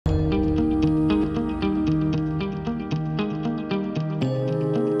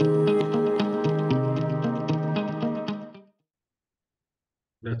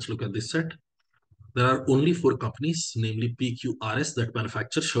let's look at this set. There are only 4 companies, namely PQRS, that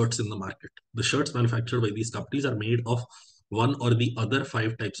manufacture shirts in the market. The shirts manufactured by these companies are made of one or the other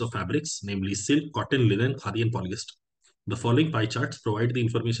 5 types of fabrics, namely silk, cotton, linen, khadi, and polyester. The following pie charts provide the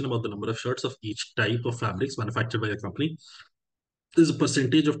information about the number of shirts of each type of fabrics manufactured by a company. This is a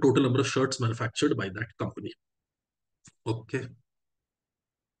percentage of total number of shirts manufactured by that company. Okay.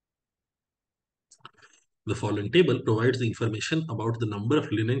 The following table provides the information about the number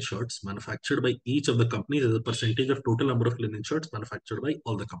of linen shirts manufactured by each of the companies as a percentage of total number of linen shirts manufactured by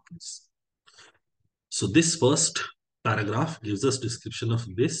all the companies. So this first paragraph gives us description of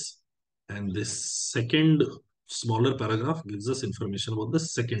this, and this second smaller paragraph gives us information about the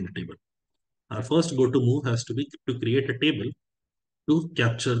second table. Our first go-to move has to be to create a table to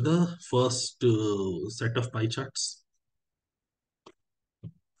capture the first set of pie charts.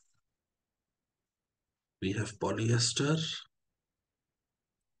 We have polyester,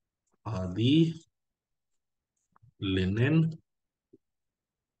 khadi, linen,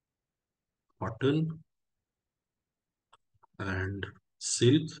 cotton, and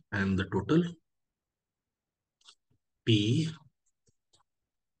silk, and the total P,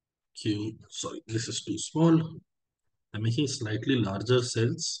 Q, sorry, this is too small. I'm making slightly larger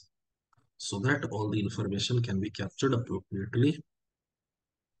cells so that all the information can be captured appropriately.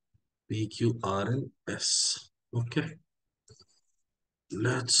 P, Q, R, and S. Okay.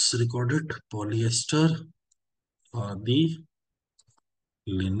 Let's record it. Polyester, khadi,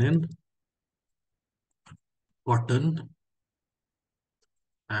 linen, cotton,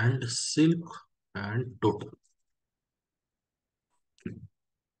 and silk, and total.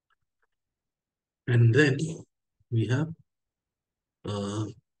 And then we have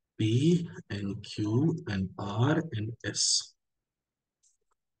P and Q and R and S.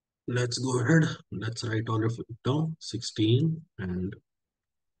 Let's go ahead. Let's write all of it down. 16 and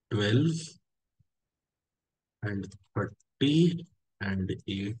 12 and 30 and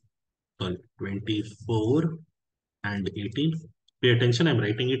 8, 24 and 18. Pay attention, I'm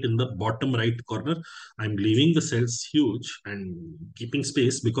writing it in the bottom right corner. I'm leaving the cells huge and keeping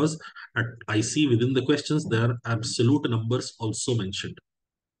space because I see within the questions there are absolute numbers also mentioned.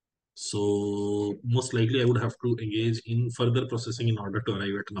 So most likely I would have to engage in further processing in order to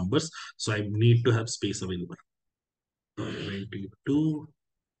arrive at numbers. So I need to have space available. 22,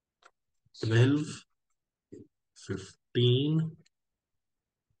 12, 15.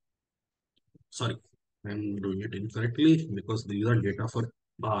 Sorry, I'm doing it incorrectly because these are data for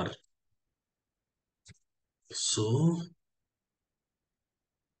R. So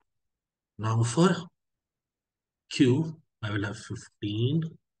now for Q, I will have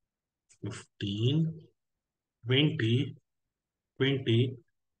 15, 15, 20, 20,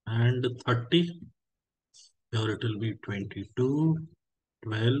 and 30. Here it will be 22,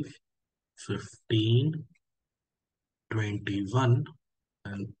 12, 15, 21,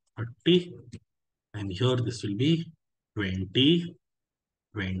 and 30. And here this will be 20,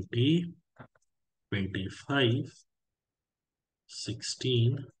 20, 25,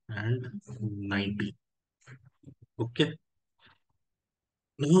 16, and 19. Okay.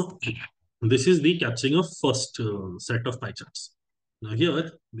 Now, this is the capturing of first set of pie charts. Now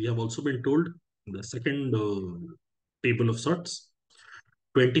here, we have also been told in the second table of sorts,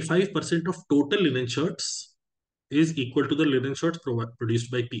 25% of total linen shirts is equal to the linen shirts produced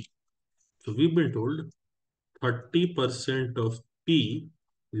by P. So we've been told 30% of P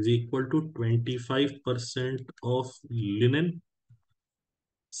is equal to 25% of linen.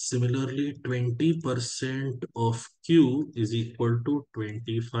 Similarly, 20% of Q is equal to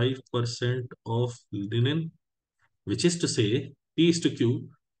 25% of linen, which is to say P is to Q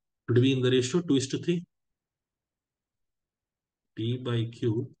should be in the ratio 2:3. P by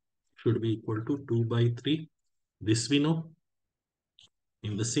Q should be equal to 2/3. This we know.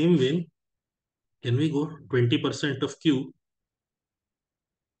 In the same way, can we go 20% of Q?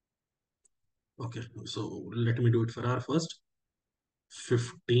 Okay, so let me do it for R first.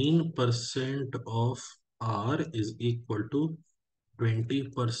 15% of R is equal to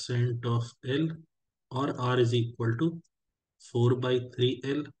 20% of L, or R is equal to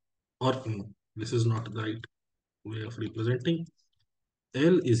 4/3L, or this is not the right way of representing.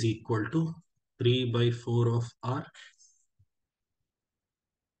 L is equal to 3/4 of R,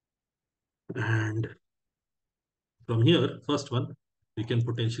 and from here, first one, we can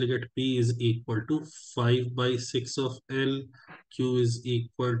potentially get P is equal to 5/6 of L, Q is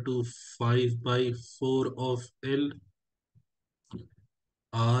equal to 5/4 of L,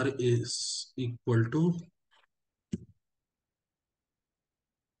 R is equal to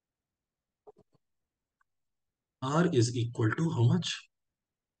how much?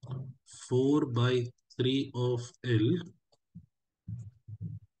 4 by 3 of L,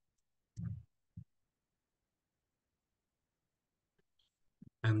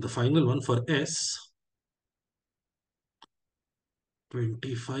 and the final one for S,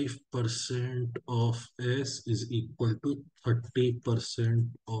 25% of S is equal to 30%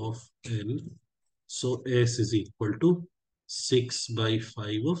 of L. So S is equal to 6 by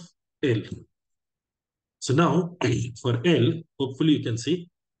 5 of L. So now for L, hopefully you can see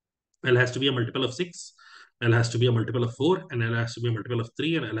L has to be a multiple of 6, L has to be a multiple of 4, and L has to be a multiple of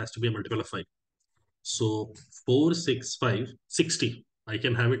 3, and L has to be a multiple of 5. So 4, 6, 5, 60. I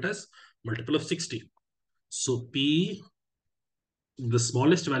can have it as multiple of 60. So P, the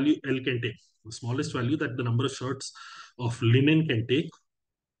smallest value L can take, the smallest value that the number of shirts of linen can take,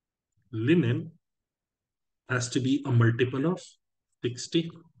 linen has to be a multiple of 60.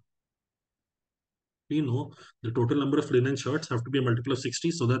 We know the total number of linen shirts have to be a multiple of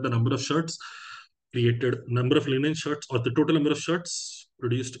 60, so that the number of shirts created, number of linen shirts, or the total number of shirts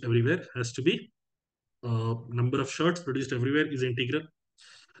produced everywhere has to be number of shirts produced everywhere is integral.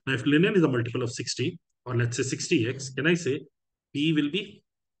 Now, if linen is a multiple of 60, or let's say 60x, can I say P will be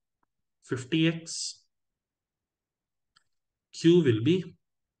 50x, Q will be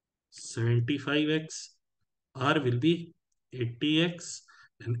 75x, R will be 80x,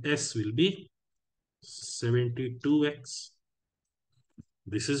 and S will be 72x.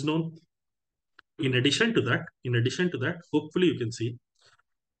 This is known. In addition to that, hopefully you can see,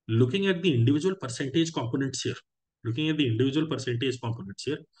 looking at the individual percentage components here,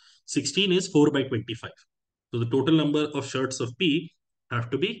 16 is 4 by 25. So the total number of shirts of P have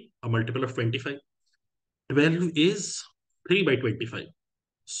to be a multiple of 25. 12 is 3 by 25.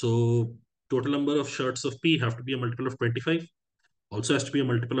 So total number of shirts of P have to be a multiple of 25. Also has to be a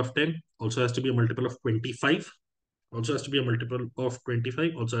multiple of 10. Also has to be a multiple of 25. Also has to be a multiple of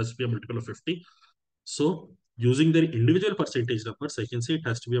 25. Also has to be a multiple of 50. So using their individual percentage numbers, I can say it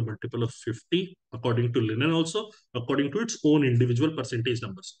has to be a multiple of 50 according to linen, also according to its own individual percentage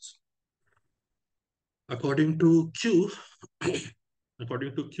numbers. According to Q,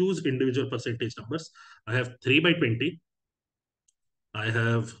 according to Q's individual percentage numbers, I have 3 by 20, I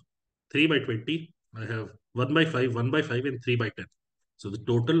have 3 by 20, I have 1 by 5, 1 by 5, and 3 by 10. So the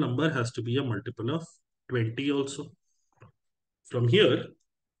total number has to be a multiple of 20 also. From here,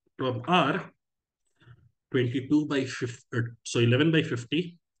 from R, 22 by 50, so 11 by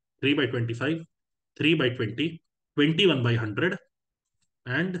 50, 3 by 25, 3 by 20, 21 by 100,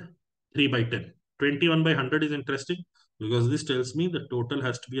 and 3 by 10. 21 by 100 is interesting because this tells me the total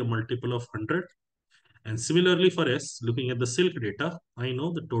has to be a multiple of 100. And similarly for S, looking at the silk data, I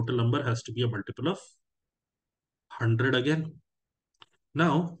know the total number has to be a multiple of 100 again.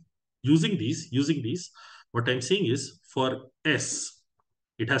 Now, using these, what I'm saying is for S,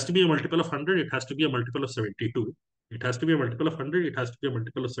 it has to be a multiple of 100, it has to be a multiple of 72. It has to be a multiple of 100, it has to be a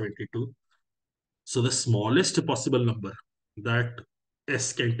multiple of 72. So the smallest possible number that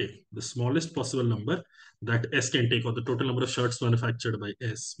S can take, the smallest possible number that S can take, or the total number of shirts manufactured by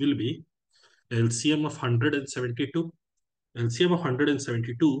S, will be LCM of 172. LCM of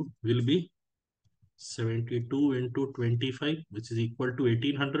 172 will be 72 into 25, which is equal to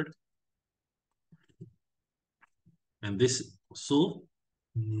 1800. And this, so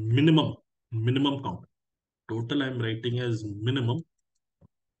minimum count. Total I'm writing as minimum.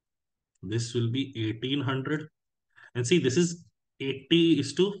 This will be 1800. And see, this is 80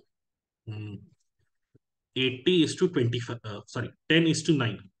 is to 80 is to 25, sorry, 10 is to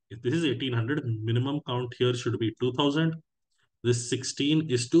 9. If this is 1800, minimum count here should be 2000. This 16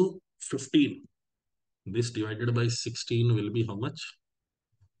 is to 15. This divided by 16 will be how much?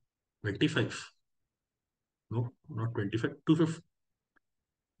 25. No, not 25. 250.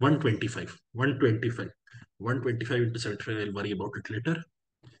 125. 125. 125 into 75. I'll worry about it later.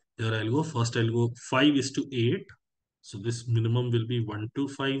 Here I'll go. First I'll go 5 is to 8. So this minimum will be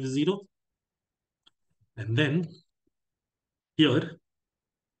 1250. And then here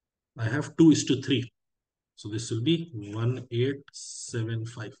I have 2 is to 3. So this will be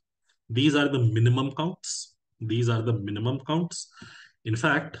 1875. These are the minimum counts. These are the minimum counts. In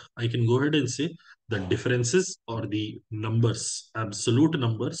fact, I can go ahead and say the differences or the numbers, absolute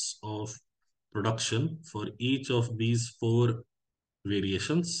numbers of production for each of these four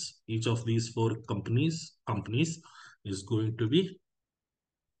variations, each of these four companies is going to be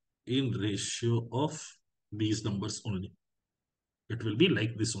in ratio of these numbers only. It will be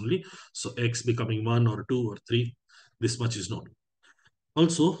like this only. So X becoming 1 or 2 or 3, this much is known.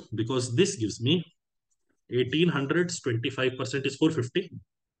 Also, because this gives me 1800's 25% is 450.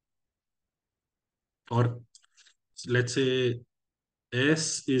 Or let's say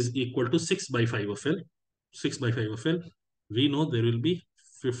S is equal to 6 by 5 of L. 6 by 5 of L. We know there will be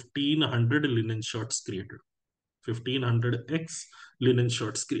 1500 linen shirts created. 1500x linen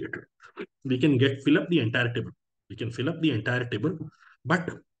shirts created. We can fill up the entire table. We can fill up the entire table, but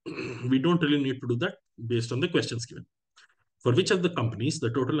we don't really need to do that based on the questions given. For which of the companies the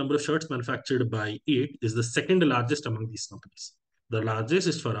total number of shirts manufactured by it is the second largest among these companies? The largest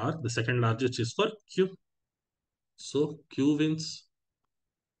is for R, the second largest is for Q. So Q wins.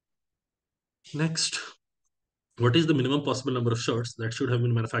 Next, what is the minimum possible number of shirts that should have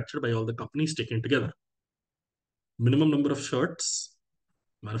been manufactured by all the companies taken together? Minimum number of shirts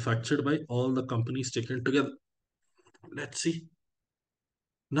manufactured by all the companies taken together. Let's see.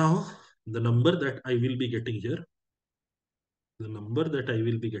 Now, the number that I will be getting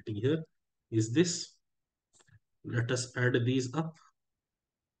here, is this. Let us add these up.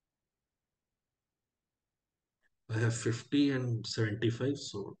 I have 50 and 75,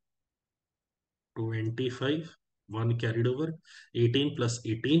 so 25, 1 carried over. 18 plus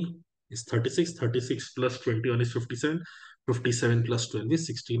 18 is 36. 36 plus 21 is 57. 57 plus 12 is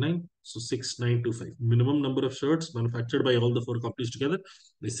 69. So 6925. Minimum number of shirts manufactured by all the four companies together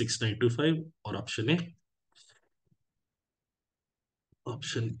is 6925, or option A.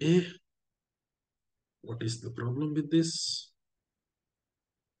 Option A. What is the problem with this?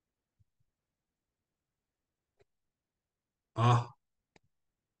 I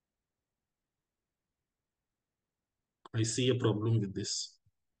see a problem with this.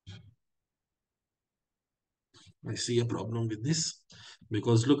 I see a problem with this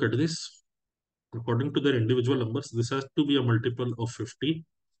because look at this. According to their individual numbers, this has to be a multiple of 50.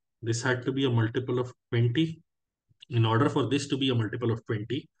 This had to be a multiple of 20. In order for this to be a multiple of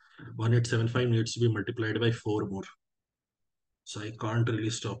 20, 1875 needs to be multiplied by 4 more. So I can't really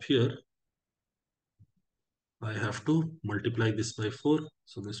stop here. I have to multiply this by 4.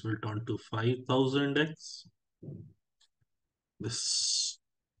 So this will turn to 5000x. This,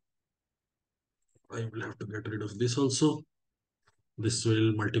 I will have to get rid of this also. This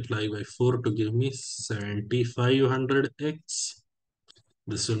will multiply by 4 to give me 7500x.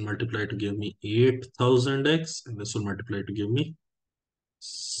 This will multiply to give me 8000x. And this will multiply to give me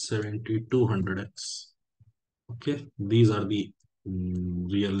 7200x. Okay, these are the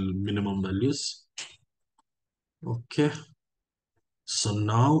real minimum values. Okay, so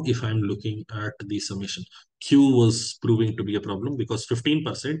now if I'm looking at the summation, Q was proving to be a problem because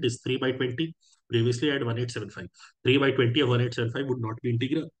 15% is 3 by 20. Previously I had 1875. 3 by 20 of 1875 would not be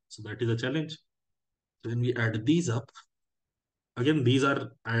integral. So that is a challenge. So when we add these up, again, these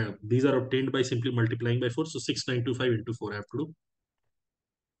are obtained by simply multiplying by 4. So 6925 into 4 I have to do.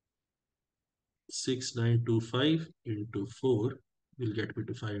 6925 into 4 will get me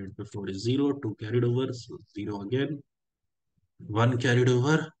to 5 into 4 is 0. 2 carried over, so 0 again. 1 carried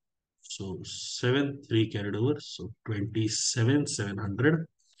over, so 7. 3 carried over, so 27,700.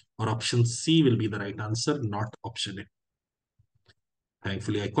 Or option C will be the right answer, not option A.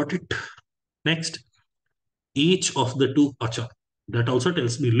 Thankfully, I got it. Next, each of the two, acha, that also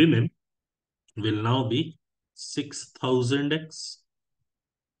tells me linen will now be 6000x.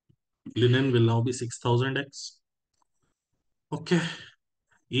 Linen will now be 6000x. Okay.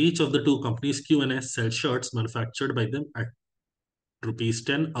 Each of the two companies, Q and S, sell shirts manufactured by them at rupees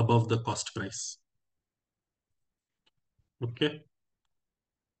 10 above the cost price. Okay.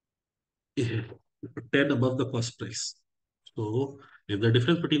 10 above the cost price. So if the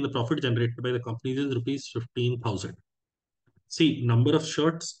difference between the profit generated by the companies is rupees 15,000. See, number of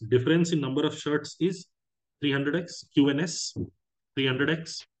shirts, difference in number of shirts is 300x, QNS,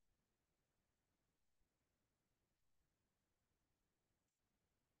 300x.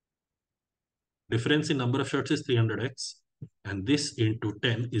 Difference in number of shirts is 300x. And this into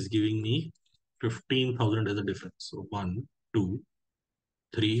 10 is giving me 15,000 as a difference. So 1, 2,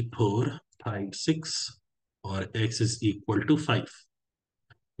 3, 4, 5, 6, or x is equal to 5.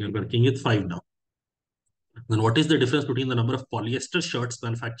 We're working with 5 now. Then what is the difference between the number of polyester shirts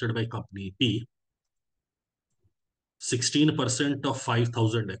manufactured by company P? 16% of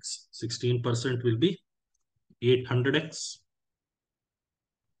 5000x. 16% will be 800x.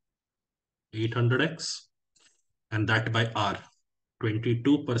 800x. And that by R.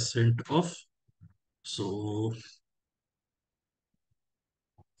 22% of, so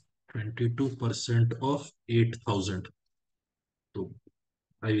 22% of 8000. So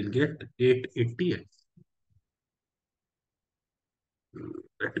I will get 880x.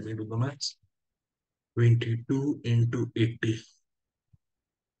 Let me do the maths. 22 into 80.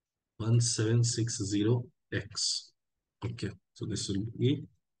 1760x. Okay, so this will be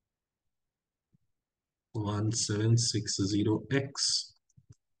 1760x.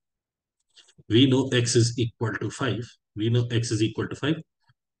 We know x is equal to 5. We know x is equal to 5.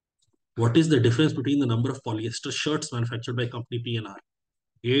 What is the difference between the number of polyester shirts manufactured by company P and R?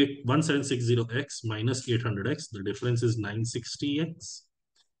 1760x minus 800x. The difference is 960x.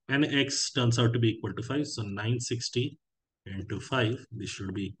 And x turns out to be equal to 5. So 960 into 5, this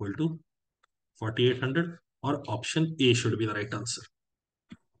should be equal to 4800, or option A should be the right answer.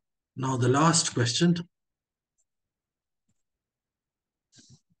 Now the last question.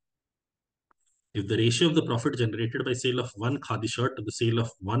 If the ratio of the profit generated by sale of one khadi shirt to the sale of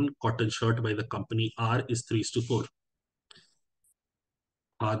one cotton shirt by the company R is 3:4.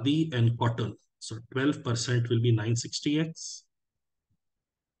 Khadi and cotton. So 12% will be 960x.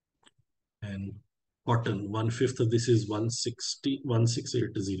 And cotton, 1/5 of this is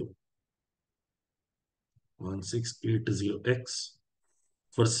 1680. 1680x.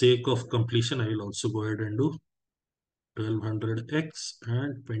 For sake of completion, I will also go ahead and do 1200x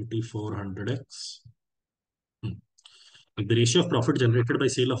and 2400x. If the ratio of profit generated by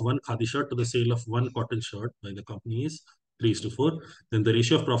sale of one khadi shirt to the sale of one cotton shirt by the company is 3:4, then the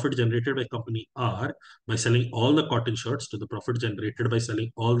ratio of profit generated by company R by selling all the cotton shirts to the profit generated by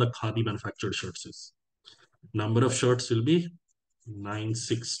selling all the khadi manufactured shirts is. Number of shirts will be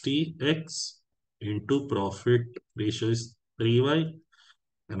 960x into profit ratio is 3y.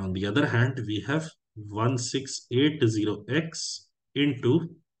 And on the other hand, we have 1680x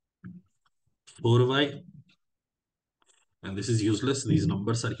into 4y. And this is useless. These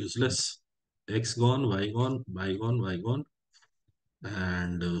numbers are useless. X gone, Y gone, Y gone, Y gone.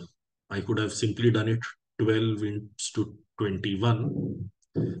 And I could have simply done it 12 into 21.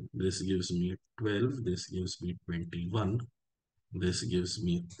 This gives me 12. This gives me 21. This gives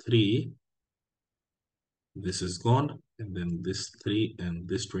me 3. This is gone. And then this 3 and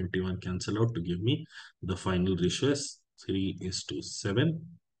this 21 cancel out to give me the final ratio as 3:7.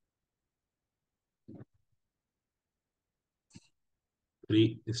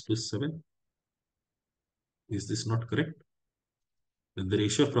 3:7. Is this not correct? The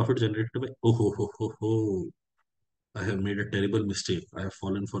ratio of profit generated by... I have made a terrible mistake. I have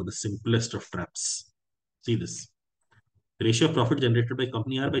fallen for the simplest of traps. See this. The ratio of profit generated by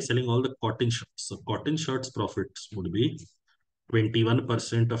company R by selling all the cotton shirts. So cotton shirts profits would be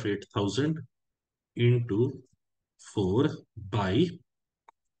 21% of 8,000 into 4 by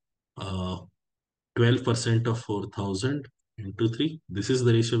 12% of 4,000 into 3. This is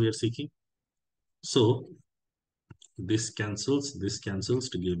the ratio we are seeking. So this cancels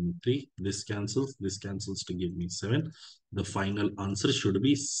to give me 3. This cancels to give me 7. The final answer should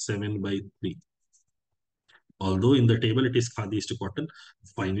be 7/3. Although in the table it is khadi is to cotton,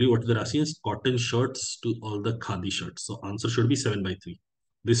 finally what they're asking is cotton shirts to all the khadi shirts. So answer should be 7/3.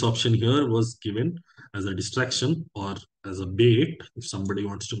 This option here was given as a distraction or as a bait if somebody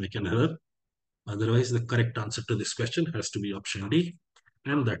wants to make an error. Otherwise, the correct answer to this question has to be option D,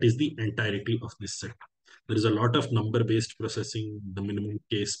 and that is the entirety of this set. There is a lot of number-based processing, the minimum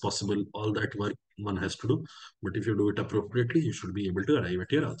case possible, all that work one has to do. But if you do it appropriately, you should be able to arrive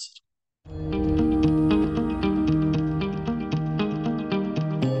at your answer.